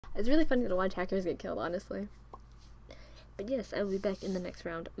It's really funny to watch hackers get killed, honestly. But yes, I will be back in the next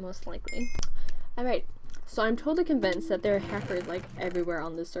round, most likely. Alright, so I'm totally convinced that there are hackers, like, everywhere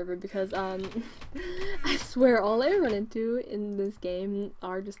on this server, because, I swear all I run into in this game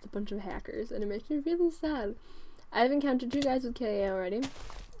are just a bunch of hackers, and it makes me really sad. I've encountered you guys with KA already,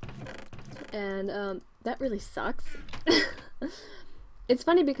 and, that really sucks. It's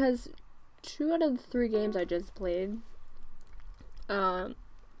funny because 2 out of the 3 games I just played, the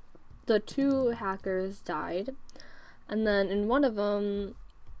 2 hackers died, and then in one of them,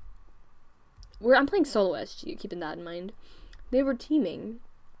 I'm playing solo SG, keeping that in mind. They were teaming.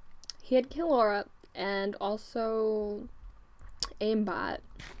 He had Kill Aura and also aimbot.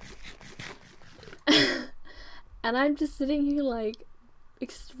 And I'm just sitting here like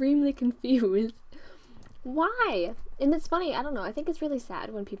extremely confused. Why? And it's funny, I don't know, I think it's really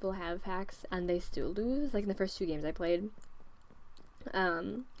sad when people have hacks and they still lose, like in the first 2 games I played.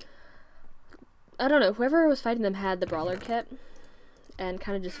 I don't know, whoever was fighting them had the brawler kit and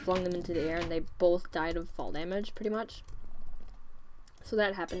kind of just flung them into the air, and they both died of fall damage, pretty much. So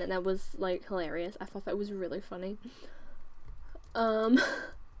that happened, and that was, like, hilarious. I thought that was really funny. But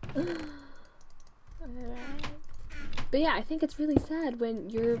yeah, I think it's really sad when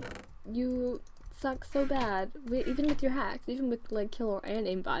you suck so bad, even with your hacks, even with, like, Kill Aura and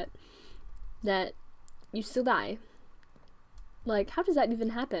aimbot, that you still die. Like, how does that even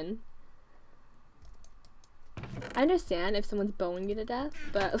happen? I understand if someone's bowing you to death,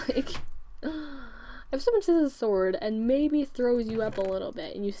 but like, if someone says a sword and maybe throws you up a little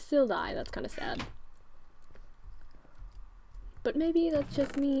bit and you still die, that's kind of sad. But maybe that's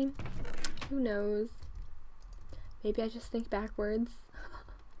just me. Who knows? Maybe I just think backwards.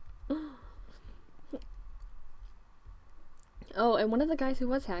 Oh, and one of the guys who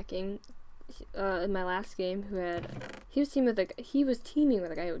was hacking in my last game, he was teaming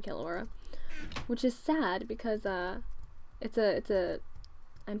with a guy who would Kill Aura. Which is sad because I'm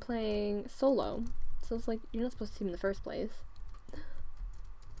playing solo, so it's like you're not supposed to team in the first place.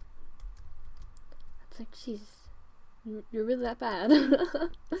 It's like, jeez, you're really that bad.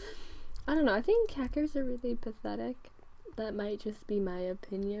 I don't know, I think hackers are really pathetic. That might just be my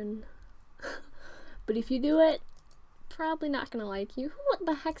opinion. But if you do it, probably not gonna like you. Who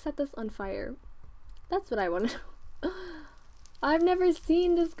the heck set this on fire? That's what I want to know. I've never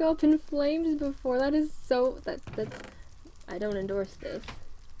seen this go up in flames before. That is so, that's, I don't endorse this,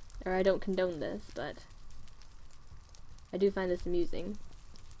 or I don't condone this, but I do find this amusing.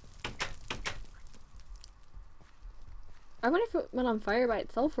 I wonder if it went on fire by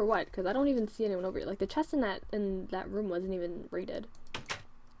itself or what, because I don't even see anyone over here. Like, the chest in that room wasn't even rated.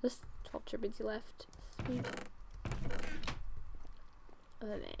 Just 12 turbids left. Sweet.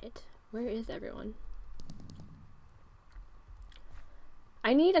 Alright, where is everyone?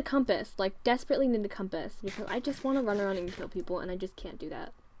 I need a compass, like, desperately need a compass, because I just want to run around and kill people, and I just can't do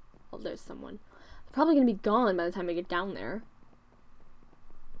that. Oh, there's someone. They're probably gonna be gone by the time I get down there.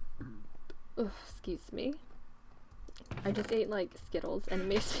 Ugh, excuse me. I just ate, like, Skittles, and it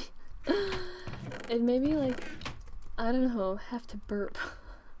makes me... it made me, like, I don't know, have to burp.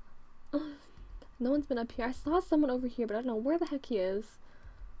 No one's been up here. I saw someone over here, but I don't know where the heck he is.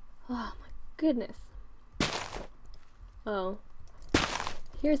 Oh, my goodness. Oh.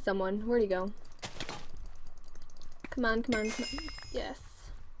 Here's someone. Where'd he go? Come on, come on, come on. Yes.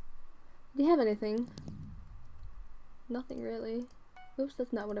 Do you have anything? Nothing really. Oops,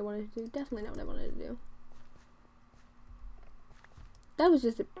 that's not what I wanted to do. Definitely not what I wanted to do. That was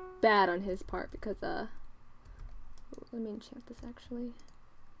just bad on his part because, let me enchant this actually.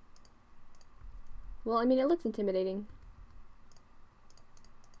 Well, I mean, it looks intimidating.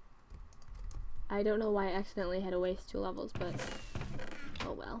 I don't know why I accidentally had to waste 2 levels, but...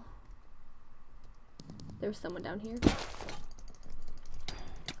 oh well. There's someone down here.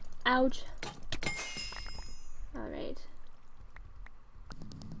 Ouch. Alright.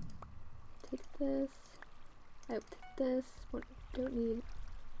 Take this. I will take this. Don't need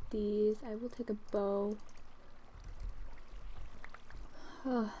these. I will take a bow.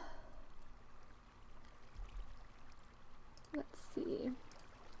 Let's see.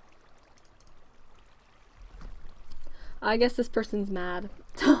 I guess this person's mad.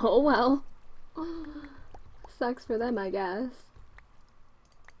 Oh well. Sucks for them, I guess.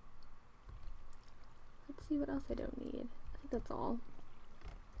 Let's see what else I don't need. I think that's all.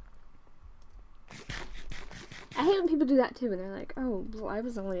 I hate when people do that too, and they're like, oh, well, I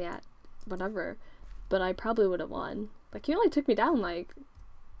was only at whatever, but I probably would have won. Like, he only took me down, like,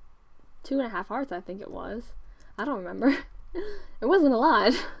 2.5 hearts, I think it was. I don't remember. It wasn't a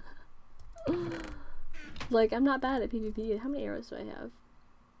lot. Like, I'm not bad at PvP. How many arrows do I have?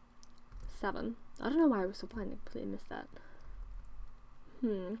 7. I don't know why I was so blind. I completely missed that.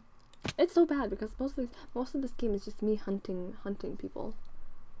 It's so bad because most of this game is just me hunting people.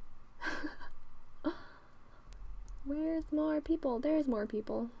 Where's more people? There's more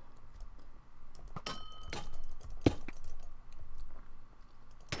people.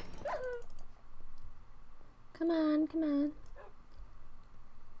 Come on, come on.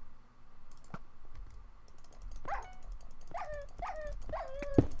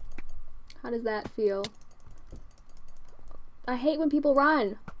 How does that feel? I hate when people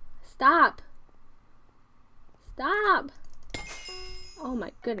run. Stop. Stop. Oh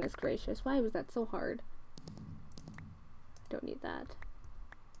my goodness gracious. Why was that so hard? Don't need that.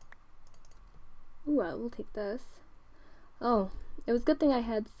 Ooh, I will take this. Oh, it was a good thing I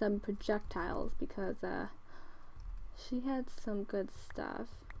had some projectiles because she had some good stuff.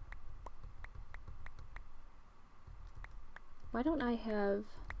 Why don't I have...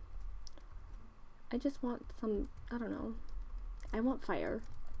 I just want some... I don't know. I want fire.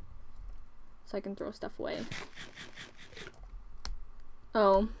 So I can throw stuff away.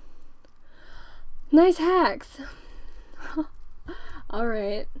 Oh. Nice hacks!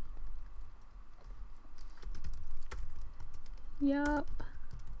 Alright. Yup.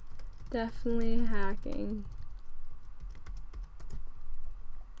 Definitely hacking.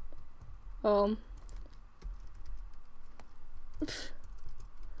 Oh.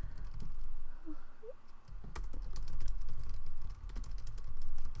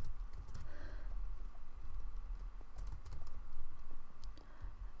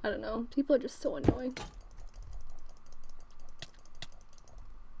 I don't know. People are just so annoying.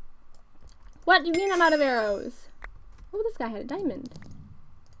 What do you mean I'm out of arrows? Oh, this guy had a diamond.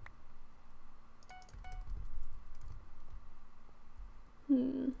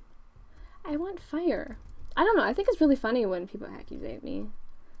 I want fire. I don't know. I think it's really funny when people accusate me.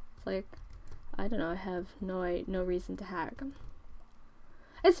 It's like, I don't know. I have no reason to hack.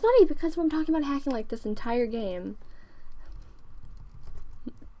 It's funny because when I'm talking about hacking like this entire game.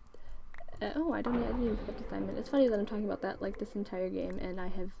 Oh, I didn't even pick up this diamond. It's funny that I'm talking about that like this entire game, and I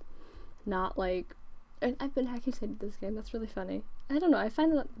have not like. And I've been hacking this game. That's really funny. I don't know. I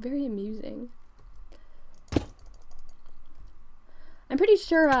find that very amusing. I'm pretty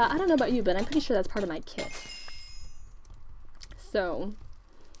sure. I don't know about you, but I'm pretty sure that's part of my kit. So,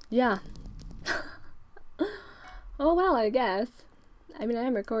 yeah. Oh well, I guess. I mean, I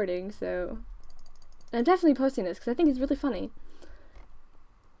am recording, so I'm definitely posting this because I think it's really funny.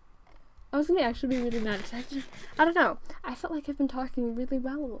 I was gonna actually be really mad because I don't know. I felt like I've been talking really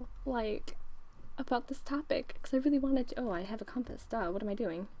well, like, about this topic because I really wanted to. Oh, I have a compass. Duh, what am I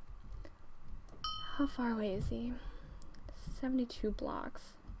doing? How far away is he? 72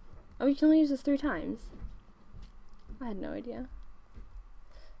 blocks. Oh, you can only use this 3 times. I had no idea.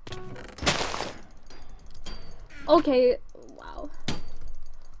 Okay, wow.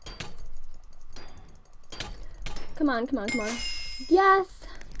 Come on, come on, come on. Yes!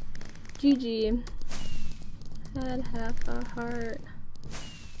 GG. Had half a heart.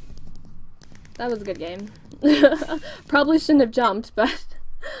 That was a good game. Probably shouldn't have jumped, but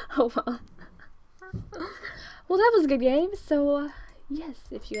oh well. Well, that was a good game. So, yes,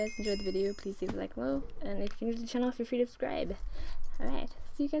 if you guys enjoyed the video, please leave a like below. And if you're new to the channel, feel free to subscribe. Alright,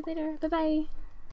 see you guys later. Bye-bye.